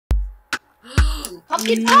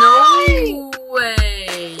Pumpkin pie! No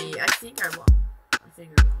way! I think I won.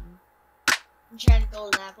 I'm trying to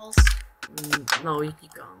golden apples. No, you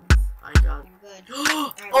keep going. I got. I'm good.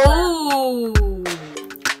 Oh!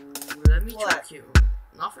 Let me check you.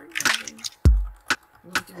 Nothing.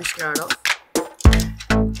 Need to be scared of.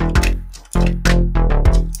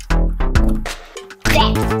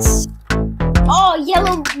 That's. Oh,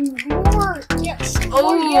 yellow more. Yes.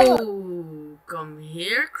 More yellow. Come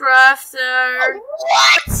here, Crafter.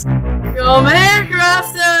 What? Come here,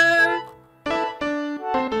 Crafter.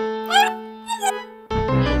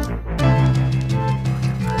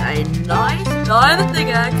 A nice diamond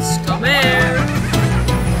pickaxe. Come here.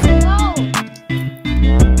 No.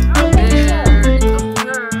 Come here. It doesn't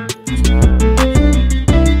hurt.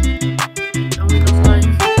 It only does nice.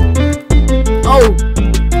 Oh.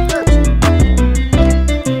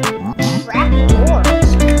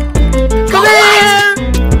 Come here!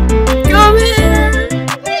 Come here!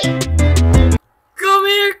 Come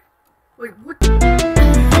here! Wait, what? I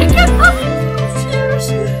can't help it!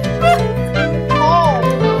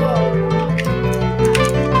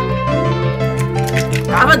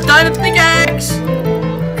 I have a diamond pickaxe!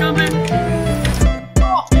 Come here!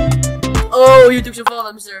 Oh, you took some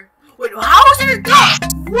fall, sir. Wait, how is it done?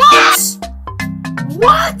 What?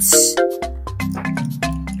 What?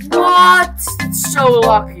 What? It's so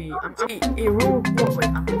lucky. I'm wait,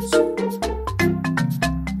 I'm gonna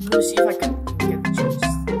see if I can get the chest.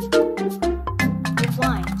 You're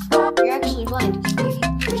blind. You're actually blind.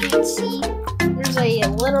 You can't see. There's a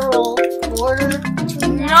literal border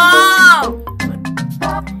between that. No!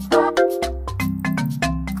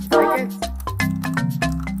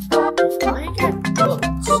 If I get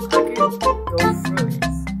books, I can go through it.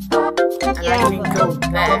 And Yeah, I can go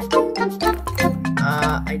back.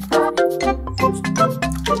 I definitely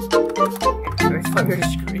from your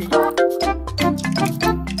screen.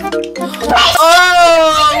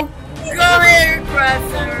 Oh! Come here,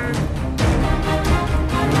 Crafter!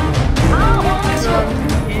 Come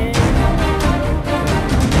here.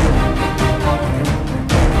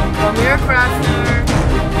 Come here, Crafter!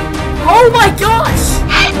 Oh my gosh!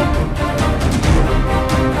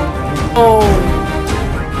 Oh!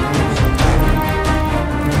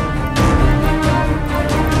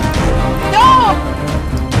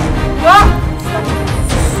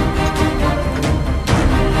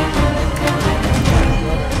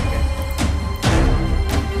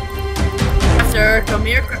 Come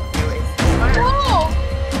here, No!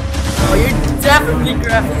 Oh, you're definitely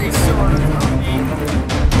crafting a sword on me.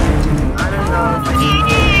 I don't know if I can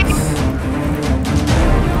do this.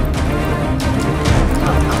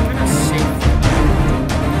 I'm gonna save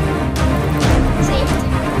It's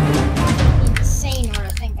insane or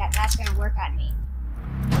to think that that's gonna work on me.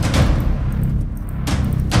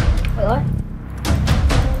 Wait, what?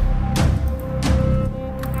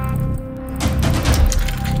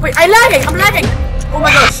 Wait, I'm lagging! Oh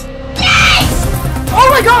my gosh! Yes! Oh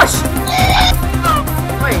my gosh!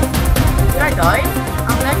 Wait, did I die?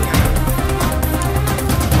 I'm lagging.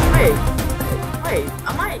 Wait,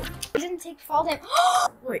 am I? I didn't take fall damage.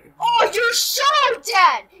 Wait. Oh, you're so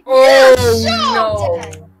dead! Oh You're so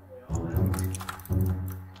dead!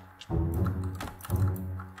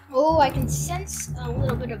 Oh, I can sense a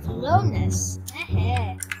little bit of lowness.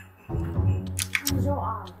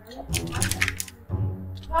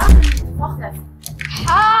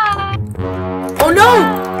 Hi! Oh no!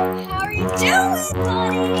 How are you doing,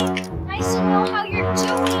 buddy? Nice to know how you're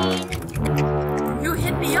doing. You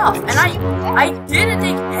hit me up, and I didn't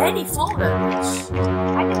take any fall damage.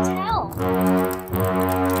 I can tell.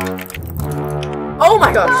 Oh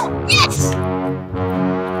my gosh! Oh, yes!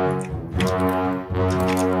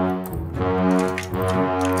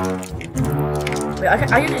 Wait, I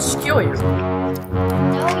can just kill you.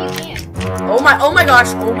 No, you can't. Oh my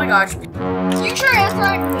gosh! Oh my gosh! You try to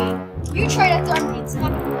threaten me. You try to threaten me. It's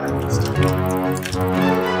not gonna work this time.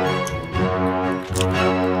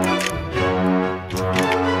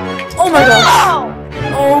 Oh my gosh!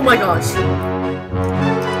 No! Oh my gosh!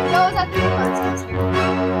 No, it's at the cards. Here.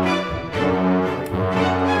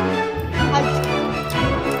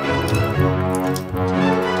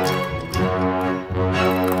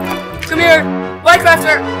 Come here!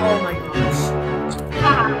 Minecrafter! Oh my gosh.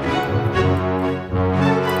 Haha.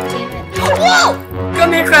 Damn it. Whoa!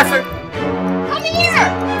 Come here, Crafter! Come here!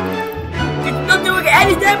 You're not doing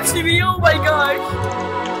any damage to me, oh my gosh!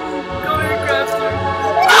 Come here, Crafter!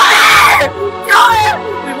 Come here!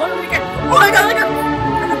 Wait, what do we get? Oh my god,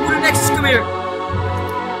 what next? Come here!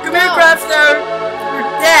 Come here, Crafter! You're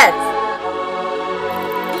dead!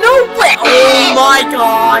 No way! Oh my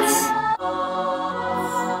gosh!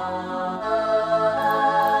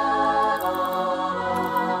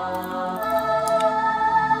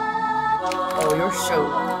 You're so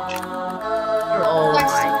lucky. Oh my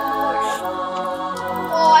gosh.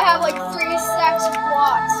 Oh, I have like 3 stacks of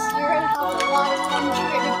blocks. You're gonna have a lot of time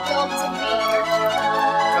trying to build to me.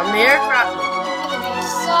 Come here, crap. It's gonna be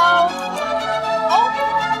so. Oh.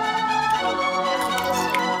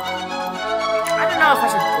 I don't know if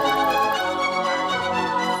I should do it.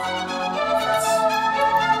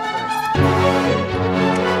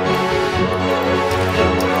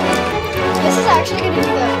 This is actually gonna be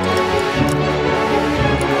the.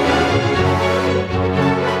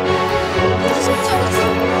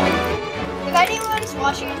 If anyone's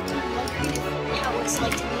watching and wondering how it's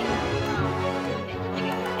like to be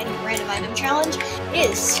like any random item challenge, it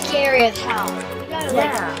is scary as hell. You gotta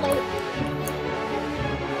like play.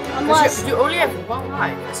 Unless you only have 1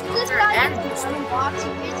 life. It's this fair guy and has a box,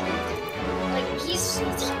 like he's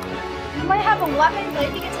you might have a weapon, but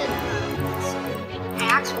if he gets an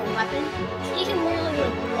axe or a weapon, he can literally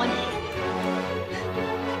like one hit.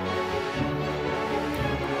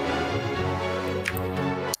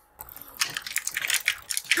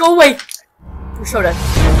 Go away! You're so dead.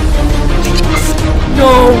 No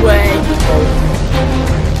way!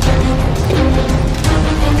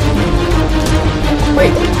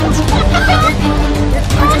 Wait.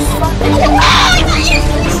 I just fucking...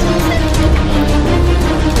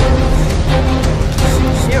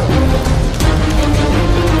 Zero.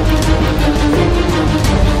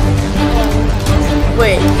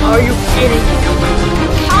 Wait, are you kidding me?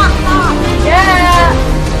 Yeah!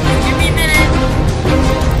 Give me a minute.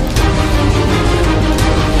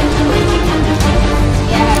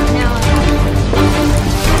 Yeah, now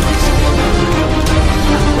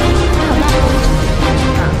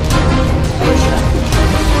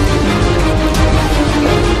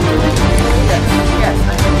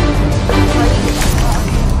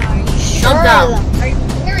Jump down. Are you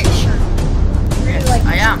very sure? Yes, Like,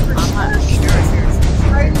 I am. I'm not sure.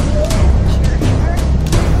 Are you sure?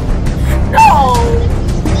 No!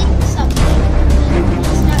 Think something.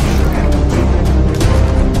 It's not sure.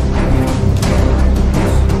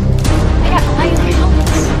 I got iron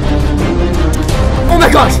helmets. Oh my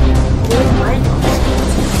gosh! Oh my gosh.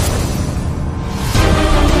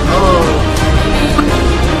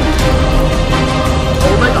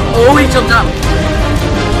 Oh my god. Oh, he jumped up.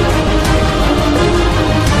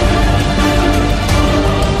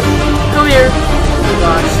 Come here. Oh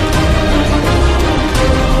gosh.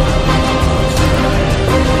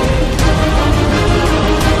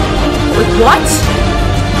 Wait, what?